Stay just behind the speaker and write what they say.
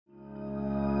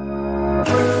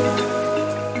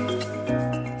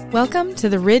Welcome to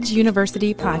the Ridge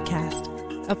University Podcast,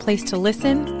 a place to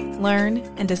listen, learn,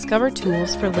 and discover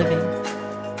tools for living.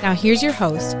 Now here's your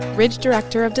host, Ridge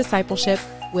Director of Discipleship,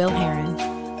 Will Herron.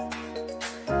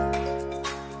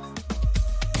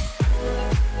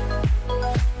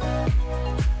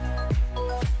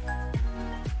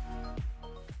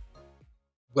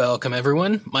 Welcome,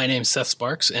 everyone. My name's Seth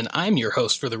Sparks, and I'm your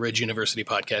host for the Ridge University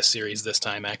podcast series this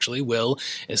time, actually. Will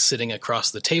is sitting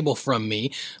across the table from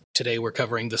me. Today, we're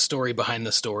covering the story behind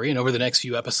the story, and over the next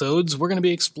few episodes, we're going to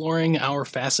be exploring our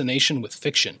fascination with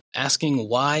fiction, asking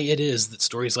why it is that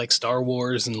stories like Star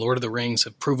Wars and Lord of the Rings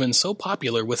have proven so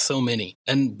popular with so many,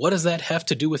 and what does that have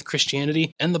to do with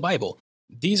Christianity and the Bible?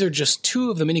 These are just two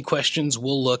of the many questions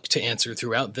we'll look to answer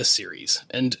throughout this series.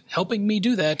 And helping me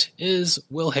do that is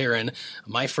Will Herron,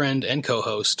 my friend and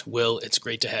co-host. Will, it's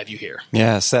great to have you here.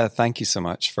 Yeah, Seth, thank you so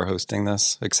much for hosting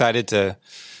this. Excited to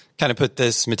kind of put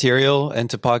this material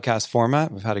into podcast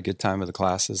format. We've had a good time with the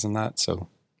classes and that, so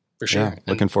for sure. Yeah,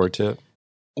 looking forward to it.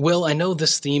 Will, I know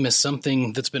this theme is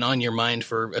something that's been on your mind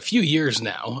for a few years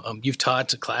now. You've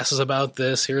taught classes about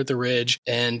this here at the Ridge,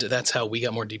 and that's how we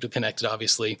got more deeply connected,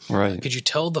 obviously. Right. Could you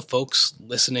tell the folks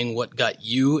listening what got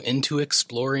you into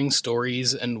exploring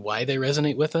stories and why they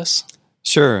resonate with us?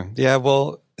 Sure. Yeah,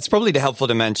 well, it's probably helpful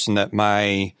to mention that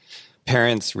my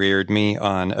parents reared me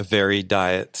on a varied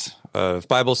diet of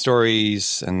Bible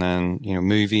stories and then,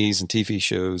 movies and TV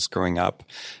shows growing up.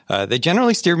 They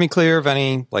generally steered me clear of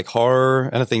any horror,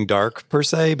 anything dark per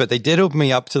se, but they did open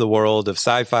me up to the world of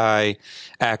sci-fi,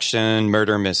 action,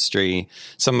 murder, mystery.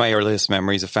 Some of my earliest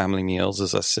memories of family meals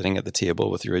is us sitting at the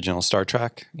table with the original Star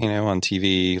Trek, on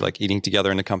TV, eating together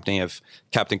in the company of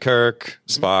Captain Kirk,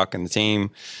 Spock, and the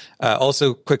team.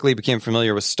 Also quickly became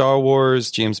familiar with Star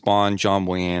Wars, James Bond, John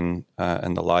Wayne,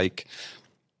 and the like.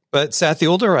 But Seth, the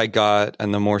older I got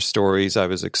and the more stories I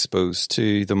was exposed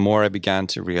to, the more I began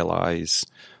to realize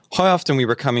how often we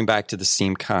were coming back to the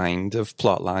same kind of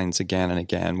plot lines again and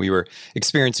again. We were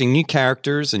experiencing new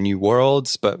characters and new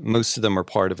worlds, but most of them were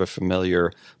part of a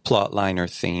familiar plot line or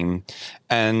theme.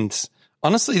 And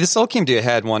honestly, this all came to a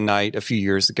head one night a few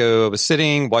years ago. I was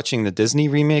sitting watching the Disney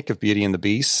remake of Beauty and the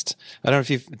Beast. I don't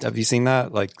know if have you seen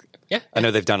that? Yeah. I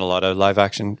know they've done a lot of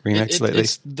live-action remakes lately.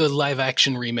 It's the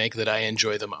live-action remake that I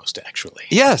enjoy the most, actually.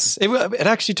 Yes, it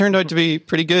actually turned out to be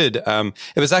pretty good. It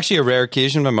was actually a rare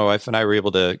occasion when my wife and I were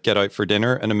able to get out for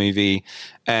dinner and a movie.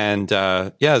 And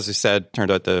as I said,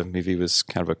 turned out the movie was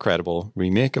kind of a credible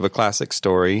remake of a classic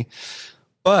story.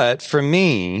 But for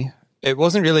me, it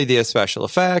wasn't really the special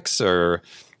effects or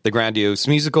the grandiose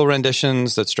musical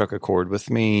renditions that struck a chord with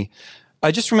me.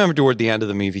 I just remember toward the end of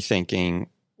the movie thinking,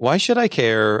 why should I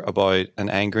care about an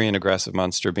angry and aggressive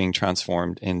monster being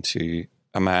transformed into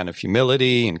a man of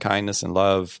humility and kindness and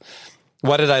love?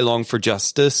 Why did I long for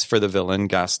justice for the villain,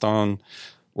 Gaston,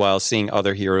 while seeing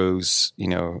other heroes,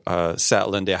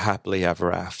 settle into happily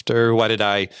ever after? Why did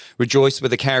I rejoice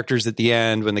with the characters at the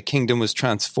end when the kingdom was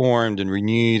transformed and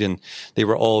renewed and they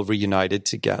were all reunited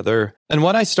together? And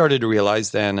what I started to realize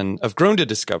then, and I've grown to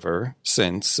discover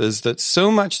since, is that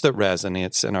so much that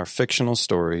resonates in our fictional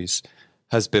stories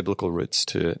has biblical roots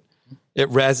to it. It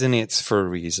resonates for a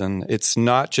reason. It's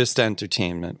not just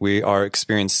entertainment. We are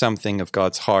experiencing something of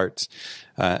God's heart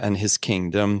and his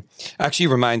kingdom. Actually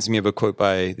reminds me of a quote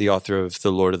by the author of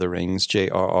The Lord of the Rings,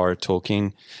 J.R.R.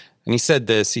 Tolkien. And he said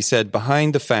this,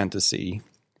 behind the fantasy,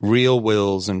 real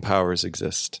wills and powers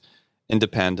exist,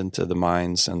 independent of the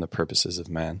minds and the purposes of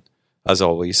man. As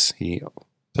always, he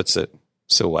puts it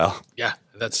so well. Yeah.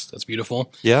 That's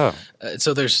beautiful. Yeah.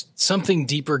 So there's something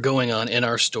deeper going on in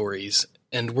our stories,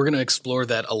 and we're going to explore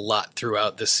that a lot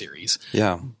throughout this series.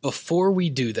 Yeah. Before we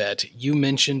do that, you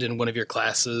mentioned in one of your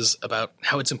classes about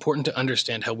how it's important to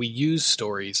understand how we use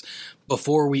stories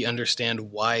before we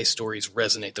understand why stories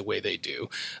resonate the way they do.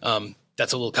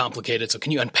 That's a little complicated, so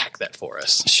can you unpack that for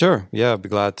us? Sure. Yeah, I'd be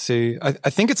glad to. I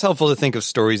think it's helpful to think of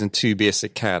stories in two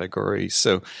basic categories.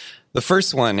 So the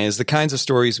first one is the kinds of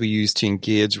stories we use to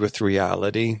engage with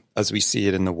reality as we see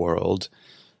it in the world.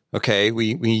 Okay,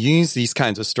 we use these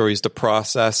kinds of stories to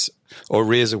process or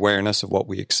raise awareness of what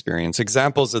we experience.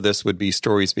 Examples of this would be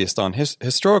stories based on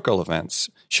historical events.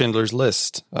 Schindler's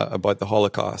List about the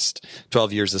Holocaust,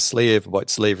 12 Years a Slave about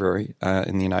slavery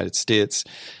in the United States.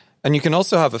 And you can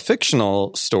also have a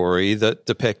fictional story that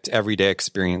depict everyday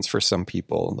experience for some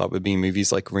people. That would be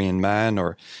movies like Rain Man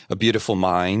or A Beautiful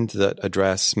Mind that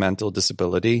address mental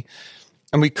disability.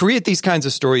 And we create these kinds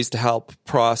of stories to help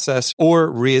process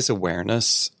or raise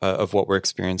awareness of what we're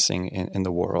experiencing in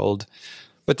the world.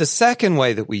 But the second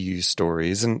way that we use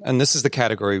stories, and this is the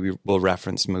category we will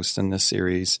reference most in this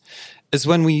series, is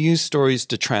when we use stories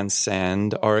to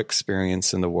transcend our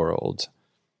experience in the world.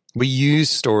 We use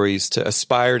stories to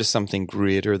aspire to something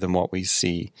greater than what we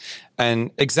see.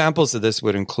 And examples of this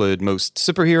would include most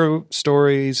superhero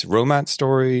stories, romance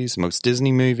stories, most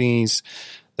Disney movies,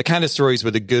 the kind of stories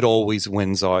where the good always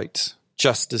wins out.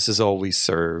 Justice is always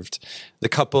served. The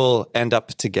couple end up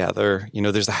together.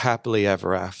 There's a happily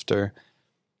ever after.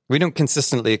 We don't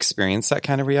consistently experience that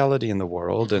kind of reality in the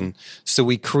world. And so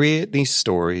we create these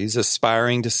stories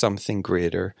aspiring to something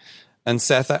greater. And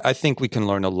Seth, I think we can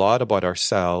learn a lot about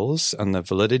ourselves and the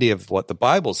validity of what the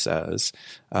Bible says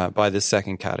by this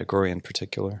second category in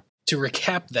particular. To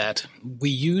recap that, we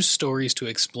use stories to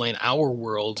explain our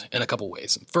world in a couple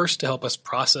ways. First, to help us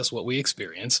process what we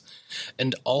experience,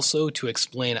 and also to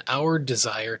explain our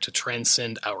desire to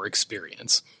transcend our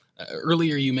experience.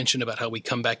 Earlier, you mentioned about how we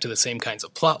come back to the same kinds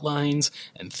of plot lines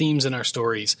and themes in our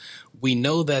stories. We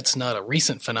know that's not a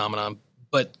recent phenomenon,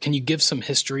 but can you give some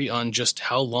history on just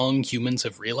how long humans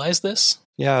have realized this?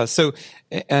 Yeah, so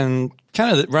and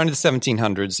kind of around the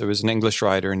 1700s, there was an English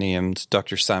writer named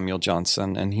Dr. Samuel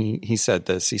Johnson, and he said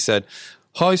this. He said,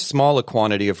 how small a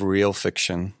quantity of real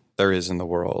fiction there is in the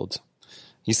world.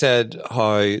 He said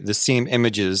how the same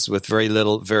images with very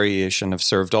little variation have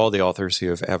served all the authors who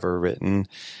have ever written.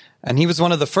 And he was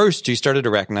one of the first who started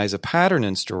to recognize a pattern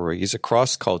in stories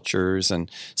across cultures and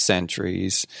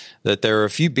centuries, that there are a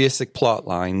few basic plot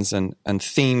lines and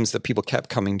themes that people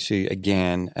kept coming to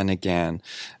again and again.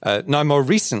 Now, more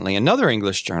recently, another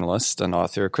English journalist and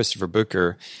author, Christopher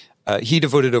Booker, he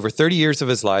devoted over 30 years of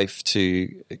his life to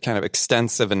kind of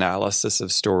extensive analysis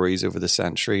of stories over the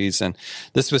centuries, and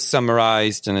this was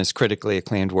summarized in his critically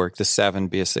acclaimed work, The 7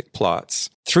 Basic Plots.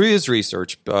 Through his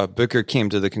research, Booker came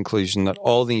to the conclusion that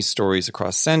all these stories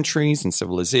across centuries and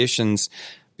civilizations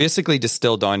basically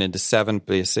distill down into 7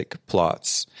 basic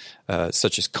plots,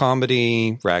 such as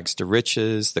comedy, rags to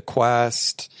riches, the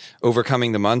quest,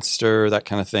 overcoming the monster, that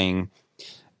kind of thing.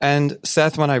 And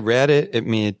Seth, when I read it, it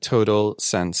made total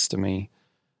sense to me.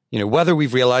 Whether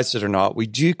we've realized it or not, we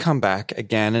do come back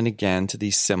again and again to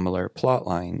these similar plot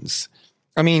lines.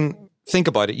 I mean, think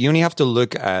about it. You only have to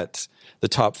look at the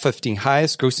top 50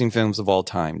 highest grossing films of all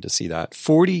time to see that.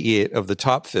 48 of the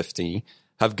top 50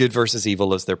 have good versus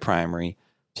evil as their primary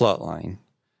plot line.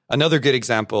 Another good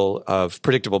example of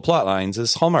predictable plot lines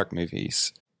is Hallmark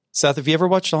movies. Seth, have you ever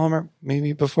watched a Hallmark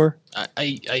movie before?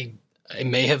 I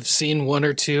may have seen one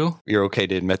or two. You're okay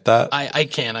to admit that? I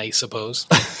can, I suppose.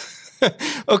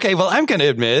 Okay, well, I'm going to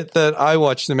admit that I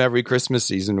watch them every Christmas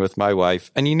season with my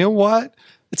wife. And you know what?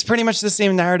 It's pretty much the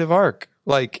same narrative arc.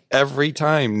 Like every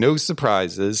time, no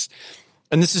surprises.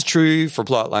 And this is true for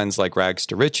plot lines like Rags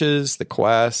to Riches, The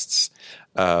Quests,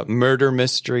 murder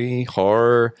mystery,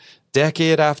 horror.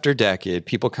 Decade after decade,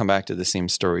 people come back to the same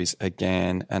stories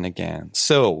again and again.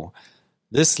 So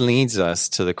this leads us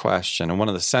to the question, and one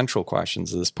of the central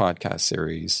questions of this podcast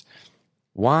series,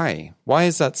 why? Why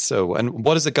is that so? And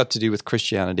what has it got to do with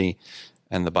Christianity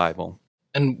and the Bible?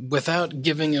 And without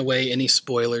giving away any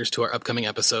spoilers to our upcoming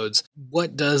episodes,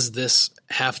 what does this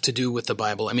have to do with the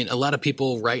Bible? I mean, a lot of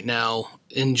people right now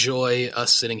enjoy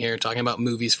us sitting here talking about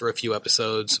movies for a few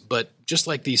episodes, but just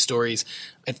like these stories,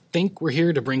 I think we're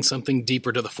here to bring something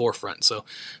deeper to the forefront. So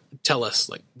tell us,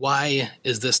 why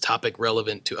is this topic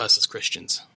relevant to us as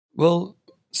Christians? Well,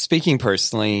 speaking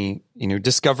personally,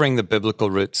 discovering the biblical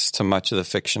roots to much of the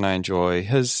fiction I enjoy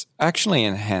has actually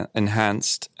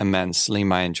enhanced immensely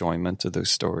my enjoyment of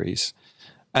those stories.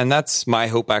 And that's my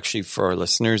hope actually for our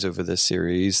listeners over this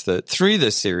series, that through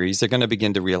this series, they're going to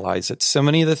begin to realize that so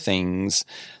many of the things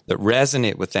that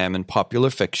resonate with them in popular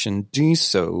fiction do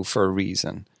so for a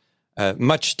reason,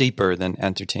 much deeper than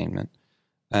entertainment.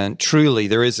 And truly,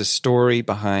 there is a story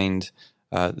behind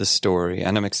the story,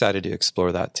 and I'm excited to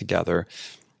explore that together.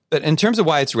 But in terms of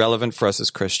why it's relevant for us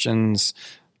as Christians,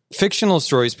 fictional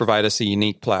stories provide us a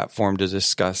unique platform to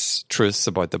discuss truths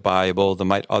about the Bible that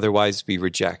might otherwise be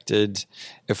rejected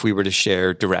if we were to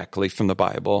share directly from the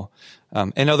Bible.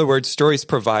 In other words, stories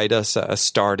provide us a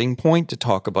starting point to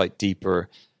talk about deeper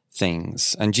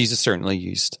things. And Jesus certainly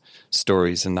used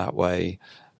stories in that way.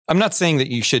 I'm not saying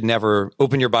that you should never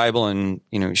open your Bible and,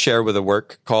 share with a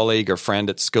work colleague or friend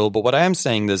at school. But what I am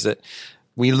saying is that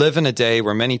we live in a day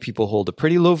where many people hold a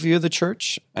pretty low view of the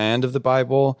church and of the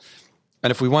Bible. And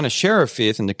if we want to share our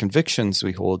faith and the convictions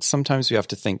we hold, sometimes we have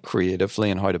to think creatively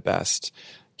on how to best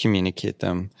communicate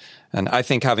them. And I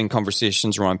think having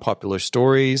conversations around popular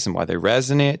stories and why they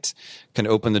resonate can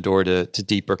open the door to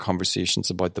deeper conversations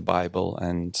about the Bible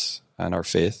and our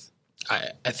faith.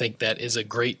 I think that is a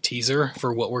great teaser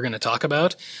for what we're going to talk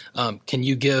about. Can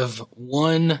you give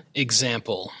one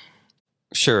example?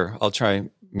 Sure. I'll try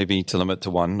maybe to limit to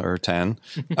 1 or 10.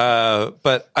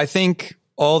 But I think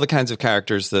all the kinds of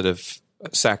characters that have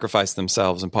sacrifice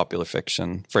themselves in popular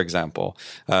fiction, for example.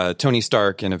 Tony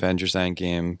Stark in Avengers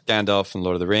Endgame, Gandalf in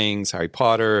Lord of the Rings, Harry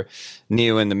Potter,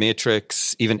 Neo in The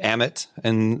Matrix, even Emmett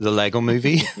in the Lego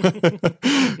movie.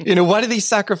 Why do these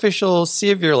sacrificial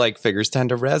savior-like figures tend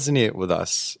to resonate with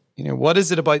us? What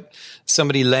is it about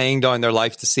somebody laying down their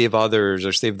life to save others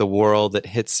or save the world that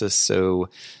hits us so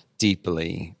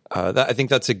deeply? I think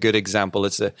that's a good example.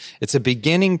 It's a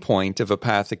beginning point of a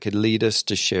path that could lead us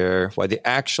to share why the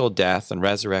actual death and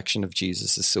resurrection of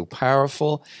Jesus is so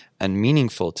powerful and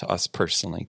meaningful to us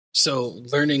personally. So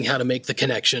learning how to make the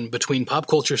connection between pop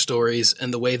culture stories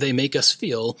and the way they make us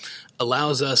feel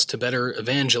allows us to better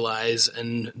evangelize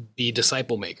and be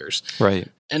disciple makers. Right.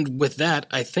 And with that,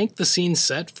 I think the scene's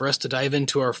set for us to dive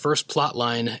into our first plot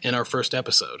line in our first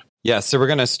episode. Yeah, so we're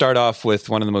going to start off with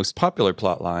one of the most popular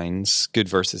plot lines, good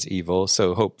versus evil.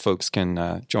 So hope folks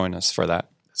can join us for that.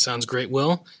 Sounds great,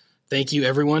 Will. Thank you,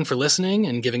 everyone, for listening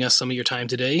and giving us some of your time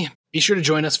today. Be sure to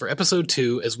join us for episode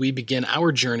 2 as we begin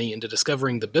our journey into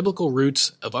discovering the biblical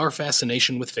roots of our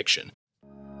fascination with fiction.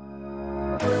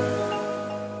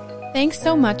 Thanks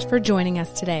so much for joining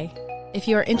us today. If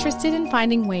you are interested in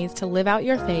finding ways to live out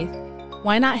your faith,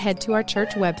 why not head to our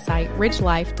church website,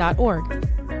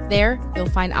 ridgelife.org. There, you'll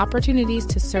find opportunities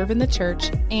to serve in the church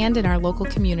and in our local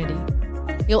community.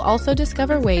 You'll also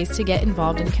discover ways to get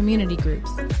involved in community groups,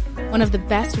 one of the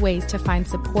best ways to find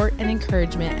support and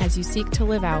encouragement as you seek to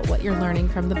live out what you're learning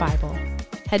from the Bible.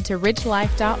 Head to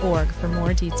ridgelife.org for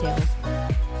more details.